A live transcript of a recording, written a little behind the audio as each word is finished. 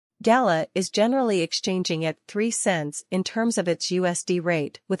Gala is generally exchanging at 3 cents in terms of its USD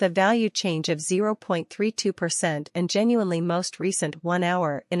rate with a value change of 0.32% and genuinely most recent 1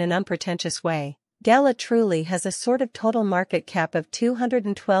 hour in an unpretentious way. Gala truly has a sort of total market cap of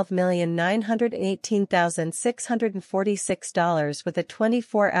 $212,918,646 with a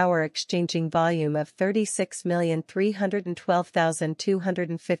 24-hour exchanging volume of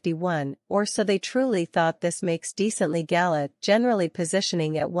 36,312,251, or so they truly thought. This makes decently Gala generally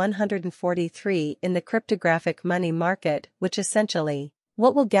positioning at 143 in the cryptographic money market, which essentially,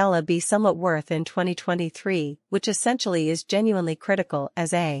 what will Gala be somewhat worth in 2023, which essentially is genuinely critical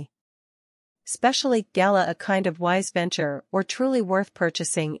as a especially Gala a kind of wise venture or truly worth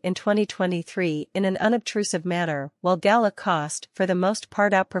purchasing in 2023 in an unobtrusive manner, while Gala cost for the most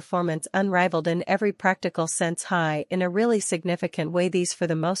part outperformance unrivaled in every practical sense high in a really significant way. These for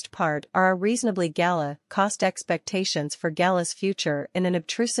the most part are a reasonably Gala cost expectations for Gala's future in an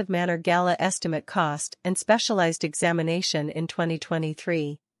obtrusive manner. Gala estimate cost and specialized examination in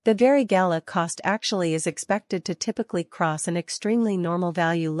 2023. The very Gala cost actually is expected to typically cross an extremely normal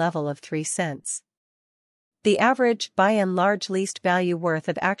value level of 3 cents. The average, by and large least value worth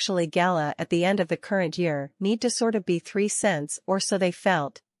of actually Gala at the end of the current year need to sort of be 3 cents or so they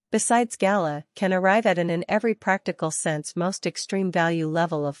felt. Besides Gala can arrive at an in every practical sense most extreme value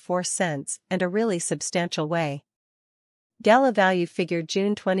level of 4 cents and a really substantial way. Gala value figure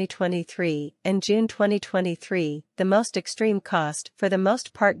June 2023 and June 2023, the most extreme cost for the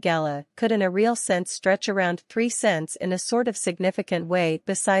most part Gala could in a real sense stretch around 3 cents in a sort of significant way.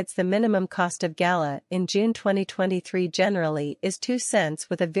 Besides the minimum cost of Gala in June 2023 generally is 2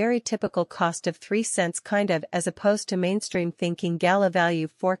 cents with a very typical cost of 3 cents kind of as opposed to mainstream thinking. Gala value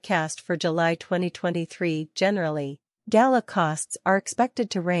forecast for July 2023 generally. Gala costs are expected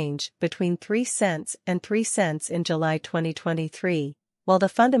to range between 3 cents and 3 cents in July 2023, while the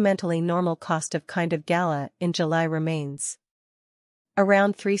fundamentally normal cost of kind of Gala in July remains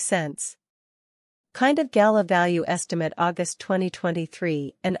around 3 cents. Kind of Gala value estimate August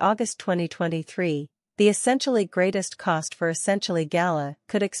 2023 and August 2023, the essentially greatest cost for essentially Gala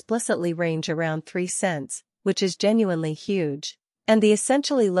could explicitly range around 3 cents, which is genuinely huge. And the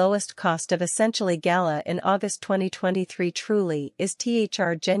essentially lowest cost of essentially Gala in August 2023 truly is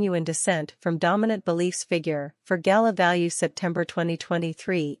THR genuine descent from dominant beliefs figure for Gala value September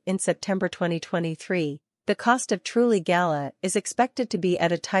 2023. In September 2023, the cost of truly Gala is expected to be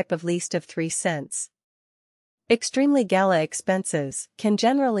at a type of least of 3 cents. Extremely Gala expenses can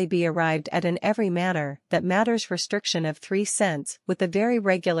generally be arrived at in every manner that matters restriction of 3 cents with the very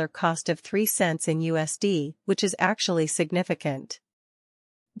regular cost of 3 cents in USD, which is actually significant.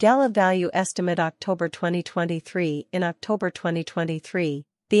 Gala value estimate October 2023. In October 2023,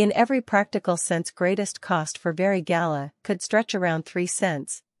 the in every practical sense greatest cost for very Gala could stretch around 3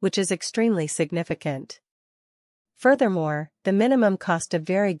 cents, which is extremely significant. Furthermore, the minimum cost of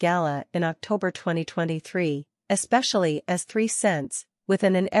very Gala in October 2023, especially as 3 cents, with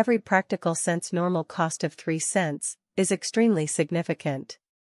an in every practical sense normal cost of 3 cents, is extremely significant.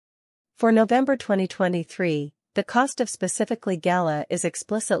 For November 2023, the cost of specifically Gala is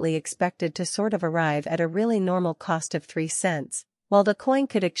explicitly expected to sort of arrive at a really normal cost of 3 cents, while the coin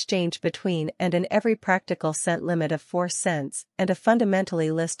could exchange between and in every practical cent limit of 4 cents and a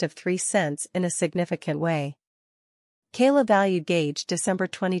fundamentally list of 3 cents in a significant way. Gala value gauge December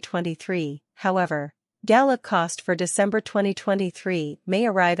 2023, however, Gala cost for December 2023 may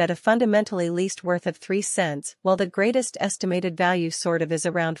arrive at a fundamentally least worth of 3 cents while the greatest estimated value sort of is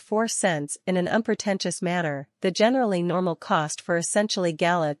around 4 cents in an unpretentious manner. The generally normal cost for essentially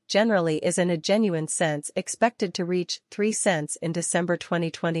Gala generally is in a genuine sense expected to reach 3 cents in December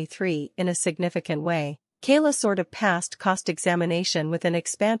 2023 in a significant way. Gala sort of passed cost examination with an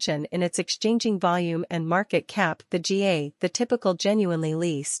expansion in its exchanging volume and market cap. The GA, the typical genuinely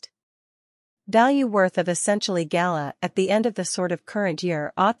least value worth of essentially Gala at the end of the sort of current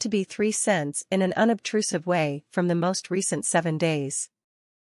year ought to be 3 cents in an unobtrusive way from the most recent 7 days.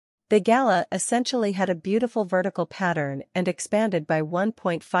 The Gala essentially had a beautiful vertical pattern and expanded by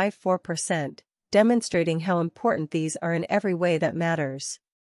 1.54%, demonstrating how important these are in every way that matters.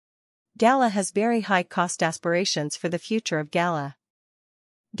 Gala has very high cost aspirations for the future of Gala.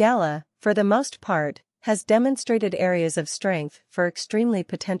 Gala, for the most part, has demonstrated areas of strength for extremely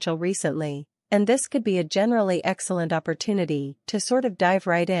potential recently, and this could be a generally excellent opportunity to sort of dive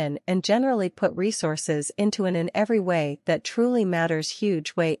right in and generally put resources into an in every way that truly matters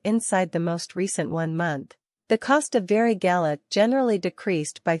huge way inside the most recent 1 month. The cost of very Gala generally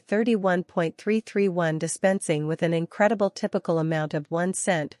decreased by 31.331 dispensing with an incredible typical amount of 1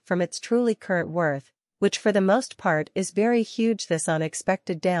 cent from its truly current worth, which for the most part is very huge. This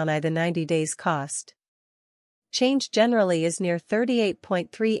unexpected down the 90 days cost change generally is near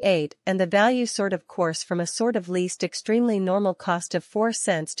 38.38, and the value sort of course from a sort of least extremely normal cost of 4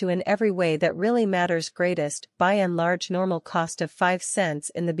 cents to in every way that really matters greatest by and large normal cost of 5 cents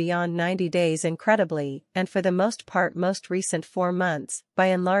in the beyond 90 days incredibly, and for the most part most recent 4 months, by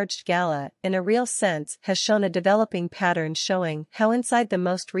and large Gala, in a real sense, has shown a developing pattern showing how inside the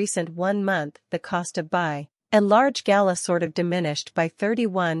most recent 1 month, the cost of buy and large Gala sort of diminished by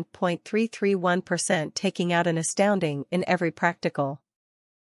 31.331%, taking out an astounding in every practical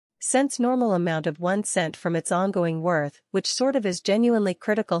sense normal amount of 1 cent from its ongoing worth, which sort of is genuinely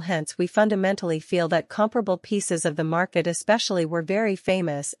critical. Hence we fundamentally feel that comparable pieces of the market especially were very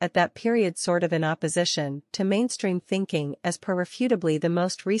famous at that period, sort of in opposition to mainstream thinking, as per refutably the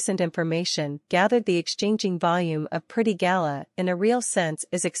most recent information gathered. The exchanging volume of pretty Gala in a real sense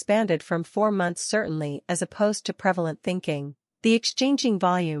is expanded from 4 months certainly, as opposed to prevalent thinking. The exchanging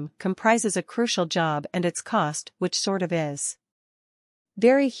volume comprises a crucial job and its cost, which sort of is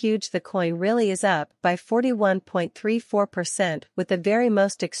very huge. The coin really is up by 41.34%, with the very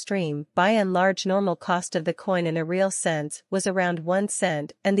most extreme by and large normal cost of the coin in a real sense was around 1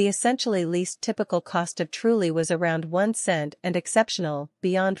 cent, and the essentially least typical cost of truly was around 1 cent, and exceptional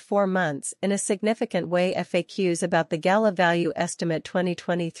beyond 4 months in a significant way. FAQs about the Gala value estimate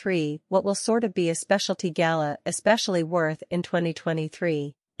 2023. What will sort of be a specialty Gala especially worth in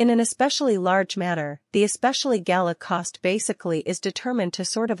 2023? In an especially large manner, the especially Gala cost basically is determined to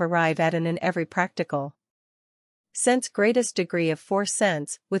sort of arrive at an in every practical sense greatest degree of 4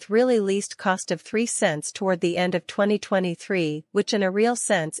 cents, with really least cost of 3 cents toward the end of 2023, which in a real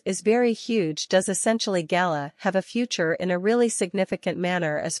sense is very huge. Does essentially Gala have a future in a really significant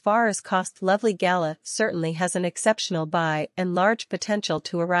manner as far as cost? Lovely Gala certainly has an exceptional by and large potential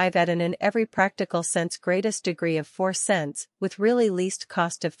to arrive at an in every practical sense greatest degree of 4 cents, with really least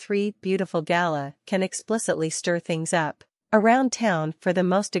cost of 3. Beautiful Gala can explicitly stir things up around town for the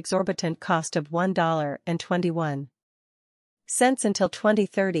most exorbitant cost of $1.21 until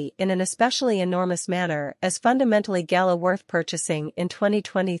 2030 in an especially enormous manner, as fundamentally Gala worth purchasing in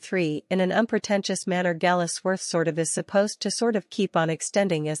 2023 in an unpretentious manner. Gala's worth sort of is supposed to sort of keep on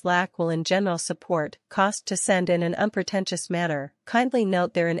extending as lack will in general support cost to send in an unpretentious manner. Kindly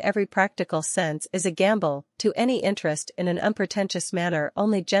note there in every practical sense is a gamble to any interest in an unpretentious manner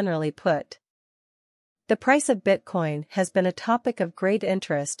only. Generally put, the price of Bitcoin has been a topic of great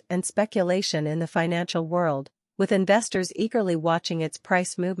interest and speculation in the financial world, with investors eagerly watching its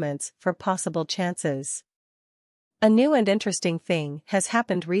price movements for possible chances. A new and interesting thing has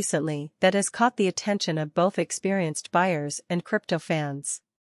happened recently that has caught the attention of both experienced buyers and crypto fans.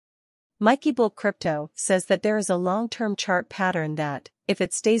 Mikey Bull Crypto says that there is a long-term chart pattern that, if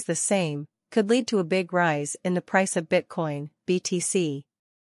it stays the same, could lead to a big rise in the price of Bitcoin, BTC.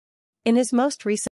 In his most recent